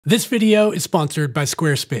This video is sponsored by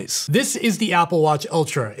Squarespace. This is the Apple Watch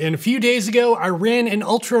Ultra, and a few days ago I ran an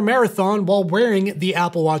ultra marathon while wearing the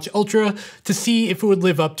Apple Watch Ultra to see if it would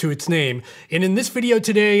live up to its name. And in this video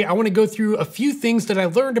today, I want to go through a few things that I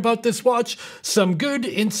learned about this watch, some good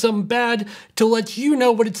and some bad, to let you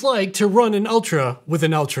know what it's like to run an ultra with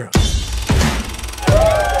an Ultra.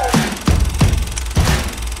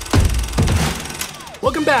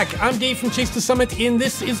 Welcome back, I'm Dave from Chase the Summit, and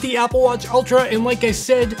this is the Apple Watch Ultra, and like I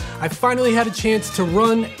said, I finally had a chance to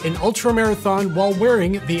run an ultra marathon while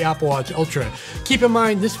wearing the Apple Watch Ultra. Keep in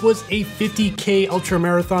mind, this was a 50K ultra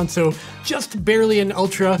marathon, so just barely an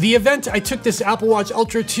ultra. The event I took this Apple Watch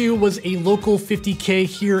Ultra to was a local 50K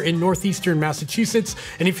here in northeastern Massachusetts,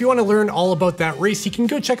 and if you want to learn all about that race, you can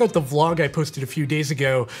go check out the vlog I posted a few days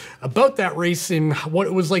ago about that race and what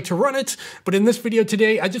it was like to run it. But in this video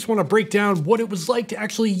today, I just want to break down what it was like to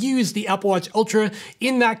actually use the Apple Watch Ultra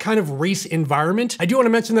in that kind of race environment. I do want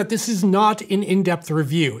to mention that this is not an in-depth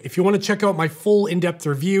review. If you want to check out my full in-depth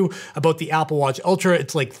review about the Apple Watch Ultra,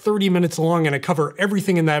 it's like 30 minutes long and I cover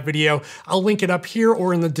everything in that video. I'll link it up here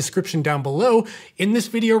or in the description down below. In this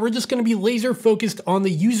video, we're just going to be laser focused on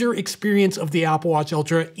the user experience of the Apple Watch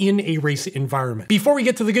Ultra in a race environment. Before we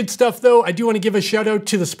get to the good stuff though, I do want to give a shout out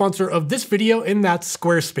to the sponsor of this video, and that's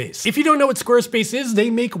Squarespace. If you don't know what Squarespace is, they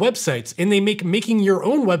make websites, and they make making your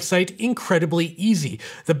own website incredibly easy.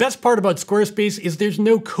 The best part about Squarespace is there's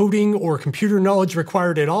no coding or computer knowledge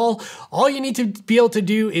required at all. All you need to be able to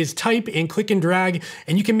do is type and click and drag,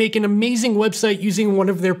 and you can make an amazing website using one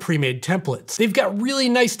of their pre-made templates. They've got really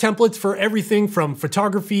nice templates for everything from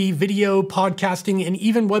photography, video, podcasting, and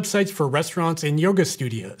even websites for restaurants and yoga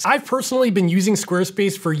studios. I've personally been using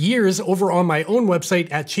Squarespace for years over on my own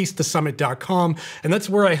website at chasethesummit.com, and that's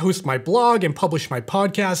where I host my blog and publish my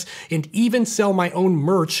podcasts and even sell my own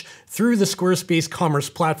merch through the Squarespace commerce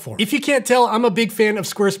platform. If you can't tell, I'm a big fan of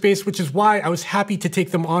Squarespace, which is why I was happy to take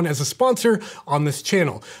them on as a sponsor on this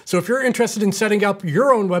channel. So if you're interested in setting up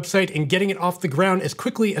your own website and getting it off the ground as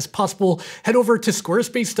quickly as possible, head over to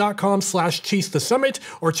squarespace.com/chasethesummit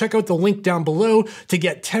or check out the link down below to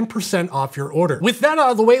get 10% off your order. With that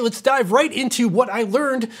out of the way, let's dive right into what I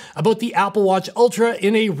learned about the Apple Watch Ultra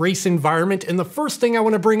in a race environment. And the first thing I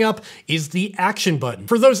want to bring up is the action button.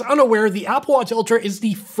 For those unaware, the Apple Watch Ultra is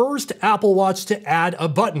the first Apple Watch to add a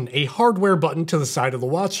button, a hardware button to the side of the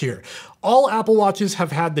watch here. All Apple Watches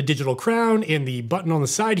have had the digital crown and the button on the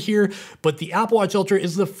side here, but the Apple Watch Ultra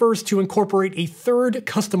is the first to incorporate a third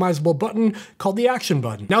customizable button called the action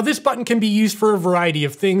button. Now this button can be used for a variety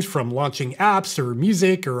of things, from launching apps or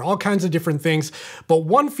music or all kinds of different things, but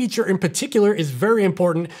one feature in particular is very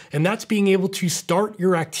important, and that's being able to start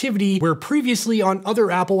your activity, where previously on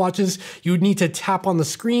other Apple Watches you would need to tap on the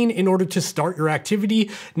screen in order to start your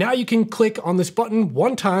activity. Now you can click on this button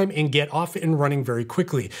one time and get off and running very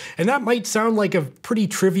quickly. And that might sound like a pretty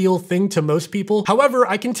trivial thing to most people. However,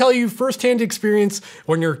 I can tell you firsthand experience,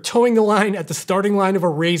 when you're towing the line at the starting line of a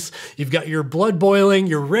race, you've got your blood boiling,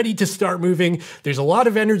 you're ready to start moving, there's a lot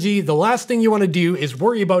of energy. The last thing you want to do is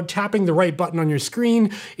worry about tapping the right button on your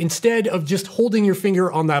screen instead of just holding your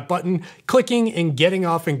finger on that button, clicking and getting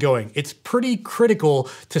off and going. It's pretty critical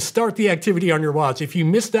to start the activity on your watch. If you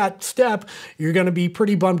miss that step, you're going to be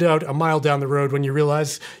pretty bummed out a mile down the road when you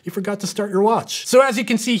realize you forgot to start your watch. So as you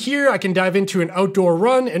can see here, I can dive into an outdoor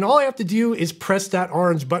run, and all I have to do is press that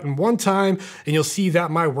orange button one time and you'll see that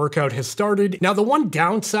my workout has started. Now the one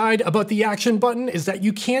downside about the action button is that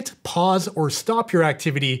you can't pause or stop your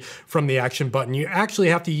activity from the action button. You actually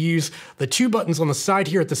have to use the two buttons on the side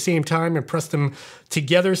here at the same time and press them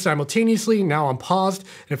together simultaneously. Now I'm paused,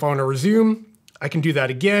 and if I want to resume, I can do that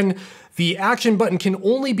again. The action button can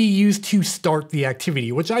only be used to start the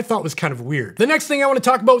activity, which I thought was kind of weird. The next thing I want to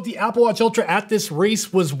talk about with the Apple Watch Ultra at this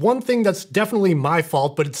race was one thing that's definitely my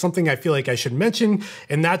fault, but it's something I feel like I should mention,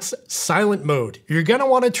 and that's silent mode. You're going to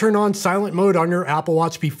want to turn on silent mode on your Apple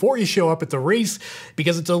Watch before you show up at the race,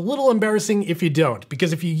 because it's a little embarrassing if you don't.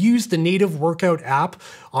 Because if you use the native workout app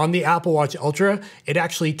on the Apple Watch Ultra, it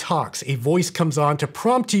actually talks. A voice comes on to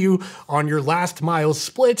prompt you on your last mile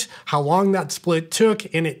split, how long that split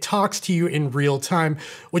took, and it talks to you in real time,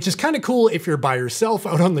 which is kind of cool if you're by yourself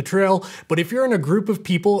out on the trail. But if you're in a group of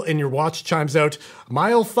people and your watch chimes out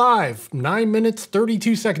mile 5, 9 minutes,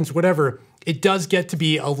 32 seconds, whatever, it does get to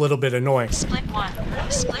be a little bit annoying. Split 1,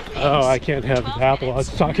 split base. Oh, I can't have the Apple Watch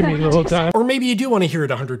talking to me the whole time. Or maybe you do want to hear it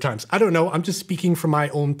 100 times. I don't know. I'm just speaking from my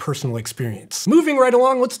own personal experience. Moving right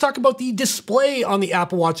along, let's talk about the display on the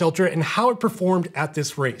Apple Watch Ultra and how it performed at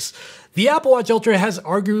this race. The Apple Watch Ultra has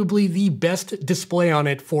arguably the best display on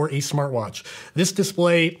it for a smartwatch. This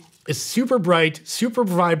display is super bright, super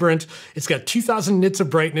vibrant. It's got 2000 nits of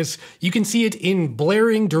brightness. You can see it in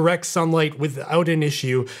blaring direct sunlight without an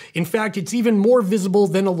issue. In fact, it's even more visible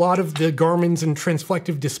than a lot of the Garmin's and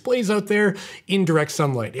transflective displays out there in direct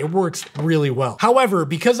sunlight. It works really well. However,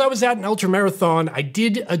 because I was at an ultra marathon, I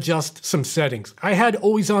did adjust some settings. I had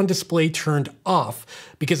always on display turned off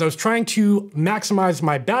because I was trying to maximize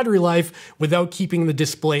my battery life without keeping the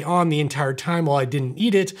display on the entire time while I didn't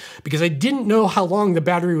need it, because I didn't know how long the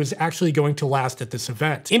battery was actually going to last at this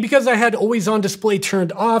event. And because I had always on display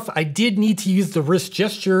turned off, I did need to use the wrist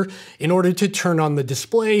gesture in order to turn on the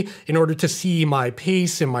display, in order to see my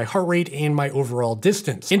pace and my heart rate and my overall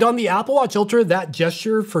distance. And on the Apple Watch Ultra, that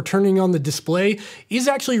gesture for turning on the display is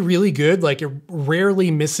actually really good. Like, it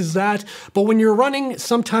rarely misses that. But when you're running,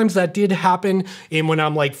 sometimes that did happen. And when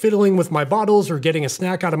I'm like fiddling with my bottles or getting a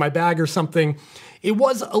snack out of my bag or something, it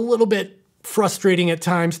was a little bit frustrating at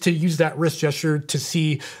times to use that wrist gesture to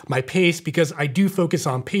see my pace, because I do focus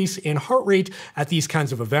on pace and heart rate at these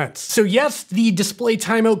kinds of events. So yes, the display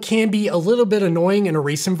timeout can be a little bit annoying in a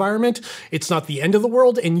race environment. It's not the end of the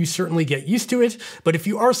world, and you certainly get used to it. But if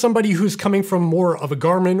you are somebody who's coming from more of a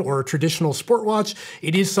Garmin or a traditional sport watch,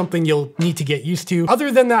 it is something you'll need to get used to.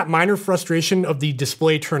 Other than that minor frustration of the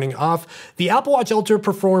display turning off, the Apple Watch Ultra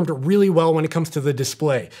performed really well when it comes to the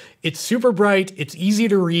display. It's super bright, it's easy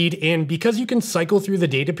to read, and because you can cycle through the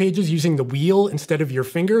data pages using the wheel instead of your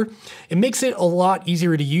finger, it makes it a lot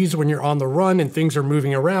easier to use when you're on the run and things are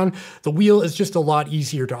moving around. The wheel is just a lot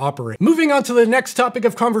easier to operate. Moving on to the next topic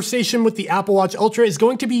of conversation with the Apple Watch Ultra is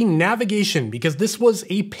going to be navigation, because this was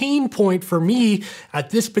a pain point for me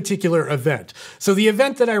at this particular event. So the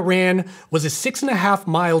event that I ran was a 6.5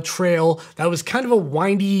 mile trail that was kind of a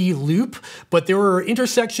windy loop, but there were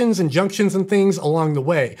intersections and junctions and things along the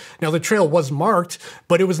way. Now, the trail was marked,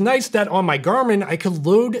 but it was nice that on my Garmin, I could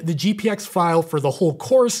load the GPX file for the whole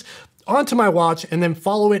course onto my watch and then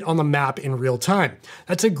follow it on the map in real time.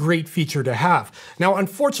 That's a great feature to have. Now,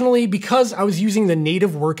 unfortunately, because I was using the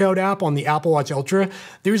native workout app on the Apple Watch Ultra,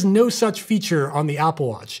 there's no such feature on the Apple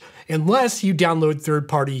Watch, unless you download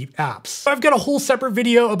third-party apps. I've got a whole separate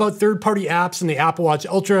video about third-party apps in the Apple Watch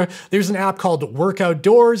Ultra. There's an app called Work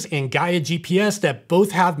Outdoors and Gaia GPS that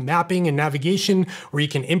both have mapping and navigation where you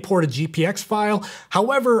can import a GPX file.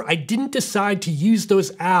 However, I didn't decide to use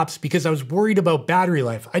those apps because I was worried about battery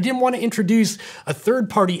life. I didn't want to introduce a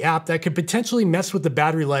third-party app that could potentially mess with the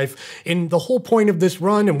battery life. And the whole point of this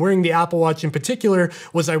run and wearing the Apple Watch in particular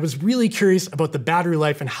was I was really curious about the battery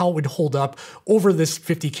life and how it would hold up over this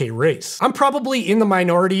 50K race. I'm probably in the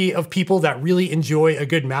minority of people that really enjoy a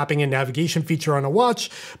good mapping and navigation feature on a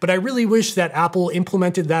watch, but I really wish that Apple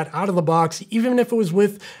implemented that out of the box, even if it was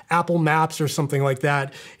with Apple Maps or something like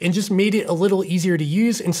that, and just made it a little easier to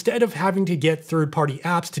use instead of having to get third-party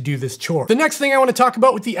apps to do this chore. The next thing I want to talk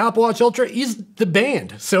about with the Apple Watch Ultra is the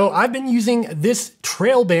band. So I've been using this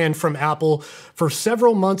trail band from Apple for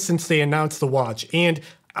several months since they announced the watch, and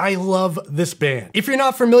I love this band. If you're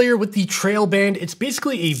not familiar with the trail band, it's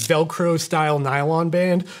basically a Velcro style nylon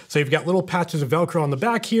band. So you've got little patches of Velcro on the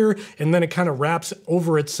back here, and then it kind of wraps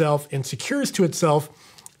over itself and secures to itself.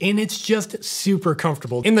 And it's just super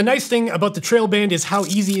comfortable. And the nice thing about the trail band is how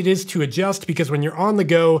easy it is to adjust, because when you're on the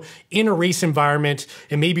go in a race environment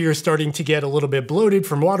and maybe you're starting to get a little bit bloated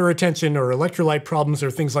from water retention or electrolyte problems or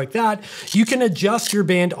things like that, you can adjust your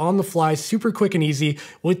band on the fly super quick and easy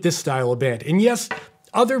with this style of band. And yes,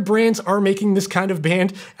 other brands are making this kind of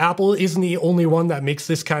band. Apple isn't the only one that makes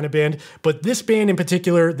this kind of band, but this band in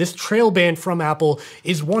particular, this trail band from Apple,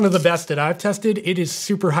 is one of the best that I've tested. It is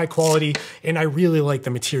super high quality, and I really like the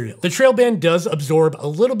material. The trail band does absorb a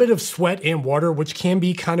little bit of sweat and water, which can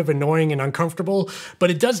be kind of annoying and uncomfortable,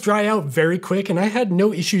 but it does dry out very quick, and I had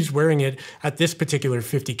no issues wearing it at this particular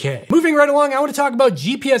 50K. Moving right along, I want to talk about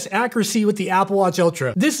GPS accuracy with the Apple Watch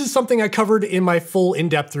Ultra. This is something I covered in my full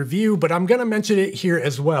in-depth review, but I'm gonna mention it here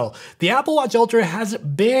as well. The Apple Watch Ultra has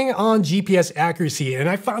bang on GPS accuracy, and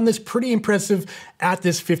I found this pretty impressive at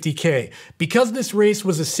this 50K. Because this race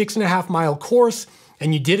was a 6.5 mile course,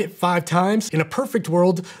 and you did it 5 times, in a perfect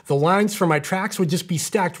world, the lines for my tracks would just be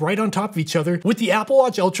stacked right on top of each other. With the Apple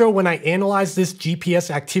Watch Ultra, when I analyzed this GPS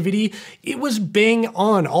activity, it was bang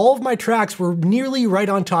on. All of my tracks were nearly right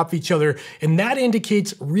on top of each other, and that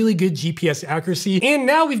indicates really good GPS accuracy. And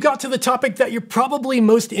now we've got to the topic that you're probably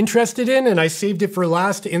most interested in, and I saved it for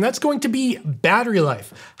last, and that's going to be battery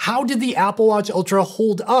life. How did the Apple Watch Ultra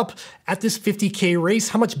hold up at this 50K race?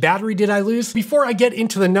 How much battery did I lose? Before I get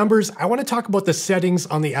into the numbers, I want to talk about the settings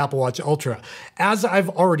on the Apple Watch Ultra. As I've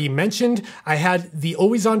already mentioned, I had the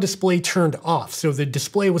always on display turned off, so the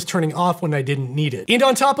display was turning off when I didn't need it. And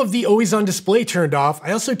on top of the always on display turned off,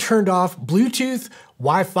 I also turned off Bluetooth,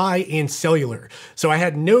 Wi-Fi and cellular. So I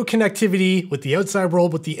had no connectivity with the outside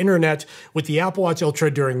world, with the internet, with the Apple Watch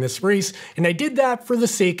Ultra during this race, and I did that for the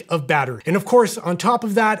sake of battery. And of course, on top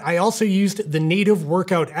of that, I also used the native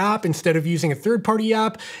workout app instead of using a third-party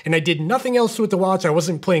app, and I did nothing else with the watch. I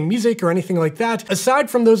wasn't playing music or anything like that. Aside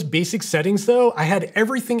from those basic settings though, I had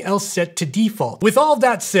everything else set to default. With all of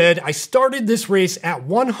that said, I started this race at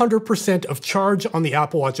 100% of charge on the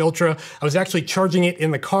Apple Watch Ultra. I was actually charging it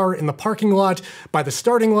in the car in the parking lot by the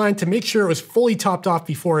starting line to make sure it was fully topped off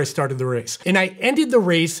before I started the race. And I ended the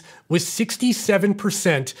race with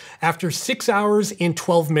 67% after 6 hours and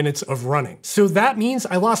 12 minutes of running. So that means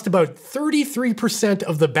I lost about 33%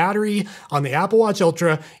 of the battery on the Apple Watch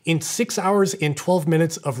Ultra in 6 hours and 12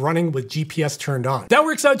 minutes of running with GPS turned on. That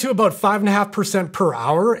works out to about 5.5% per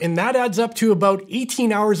hour, and that adds up to about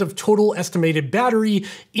 18 hours of total estimated battery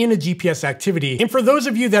in a GPS activity. And for those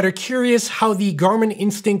of you that are curious how the Garmin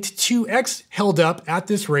Instinct 2X held up at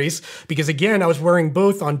this race, because again, I was wearing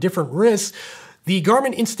both on different wrists, the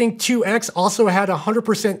Garmin Instinct 2X also had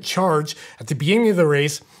 100% charge at the beginning of the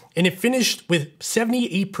race, and it finished with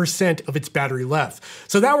 78% of its battery left.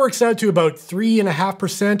 So that works out to about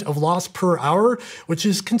 3.5% of loss per hour, which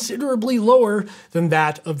is considerably lower than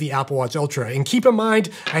that of the Apple Watch Ultra. And keep in mind,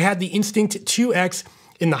 I had the Instinct 2X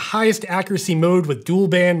in the highest accuracy mode with dual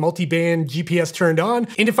band, multi-band, GPS turned on.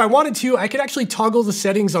 And if I wanted to, I could actually toggle the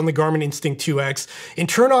settings on the Garmin Instinct 2X and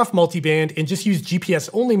turn off multi-band and just use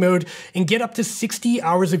GPS only mode and get up to 60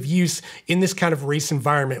 hours of use in this kind of race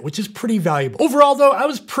environment, which is pretty valuable. Overall though, I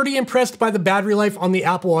was pretty impressed by the battery life on the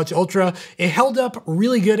Apple Watch Ultra. It held up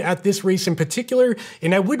really good at this race in particular,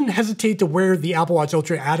 and I wouldn't hesitate to wear the Apple Watch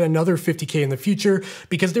Ultra at another 50K in the future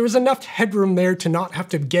because there was enough headroom there to not have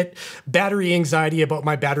to get battery anxiety about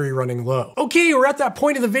my battery running low. Okay, we're at that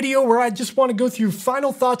point of the video where I just want to go through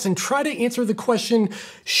final thoughts and try to answer the question,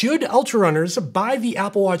 should ultra runners buy the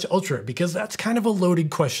Apple Watch Ultra? Because that's kind of a loaded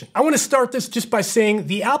question. I want to start this just by saying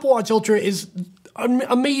the Apple Watch Ultra is an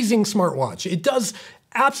amazing smartwatch. It does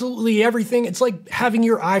absolutely everything. It's like having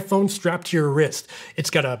your iPhone strapped to your wrist. It's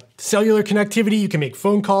got a cellular connectivity. You can make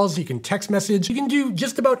phone calls. You can text message. You can do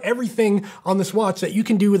just about everything on this watch that you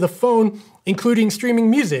can do with a phone, including streaming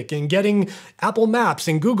music and getting Apple Maps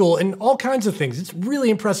and Google and all kinds of things. It's really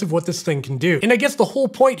impressive what this thing can do. And I guess the whole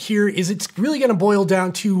point here is it's really going to boil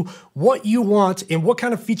down to what you want and what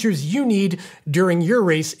kind of features you need during your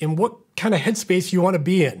race and what kind of headspace you want to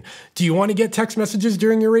be in. Do you want to get text messages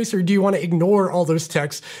during your race, or do you want to ignore all those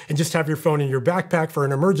texts and just have your phone in your backpack for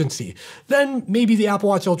an emergency? Then maybe the Apple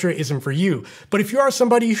Watch Ultra isn't for you. But if you are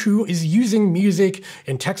somebody who is using music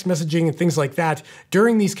and text messaging and things like that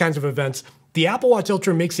during these kinds of events, the Apple Watch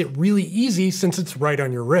Ultra makes it really easy since it's right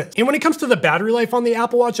on your wrist. And when it comes to the battery life on the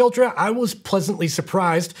Apple Watch Ultra, I was pleasantly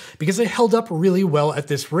surprised because it held up really well at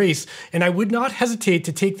this race. And I would not hesitate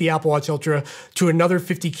to take the Apple Watch Ultra to another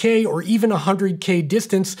 50K or even 100K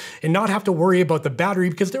distance and not have to worry about the battery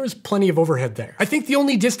because there was plenty of overhead there. I think the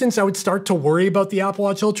only distance I would start to worry about the Apple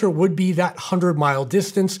Watch Ultra would be that 100-mile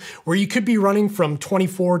distance where you could be running from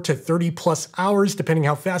 24 to 30 plus hours, depending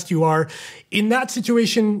how fast you are. In that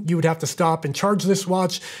situation, you would have to stop and charge this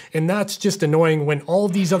watch, and that's just annoying when all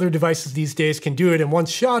of these other devices these days can do it in one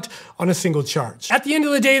shot on a single charge. At the end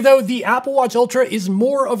of the day though, the Apple Watch Ultra is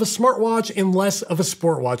more of a smartwatch and less of a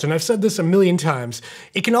sport watch, and I've said this a million times.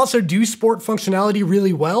 It can also do sport functionality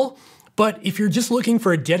really well, but if you're just looking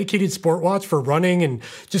for a dedicated sport watch for running and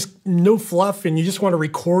just no fluff and you just want to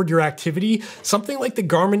record your activity, something like the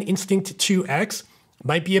Garmin Instinct 2X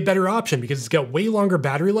might be a better option because it's got way longer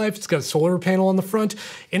battery life, it's got a solar panel on the front,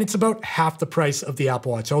 and it's about half the price of the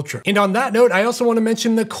Apple Watch Ultra. And on that note, I also want to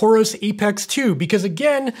mention the COROS Apex 2 because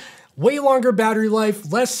again, way longer battery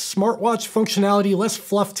life, less smartwatch functionality, less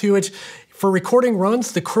fluff to it. For recording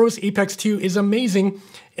runs, the COROS Apex 2 is amazing.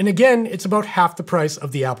 And again, it's about half the price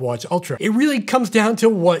of the Apple Watch Ultra. It really comes down to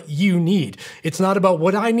what you need. It's not about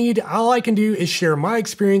what I need. All I can do is share my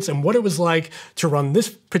experience and what it was like to run this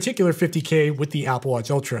particular 50K with the Apple Watch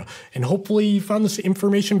Ultra. And hopefully you found this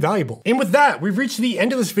information valuable. And with that, we've reached the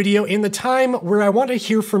end of this video and the time where I want to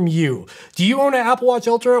hear from you. Do you own an Apple Watch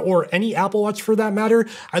Ultra or any Apple Watch for that matter?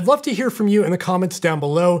 I'd love to hear from you in the comments down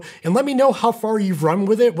below and let me know how far you've run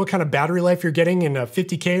with it, what kind of battery life you're getting in a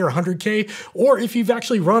 50K or 100K, or if you've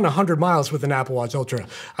actually run 100 miles with an Apple Watch Ultra.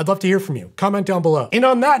 I'd love to hear from you. Comment down below. And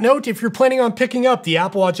on that note, if you're planning on picking up the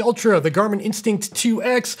Apple Watch Ultra, the Garmin Instinct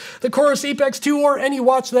 2X, the COROS Apex 2, or any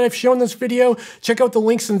watch that I've shown in this video, check out the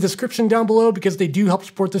links in the description down below because they do help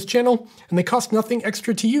support this channel and they cost nothing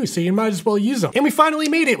extra to you, so you might as well use them. And we finally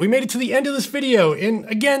made it. We made it to the end of this video. And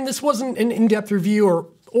again, this wasn't an in-depth review or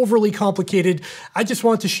overly complicated. I just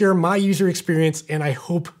wanted to share my user experience and I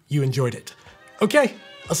hope you enjoyed it. Okay,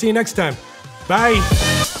 I'll see you next time. Bye.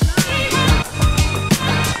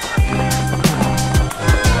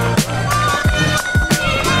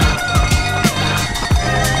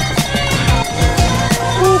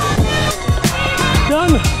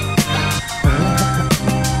 Done.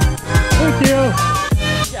 Thank you.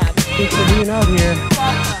 Thanks for being out here.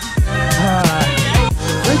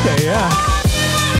 Okay, yeah.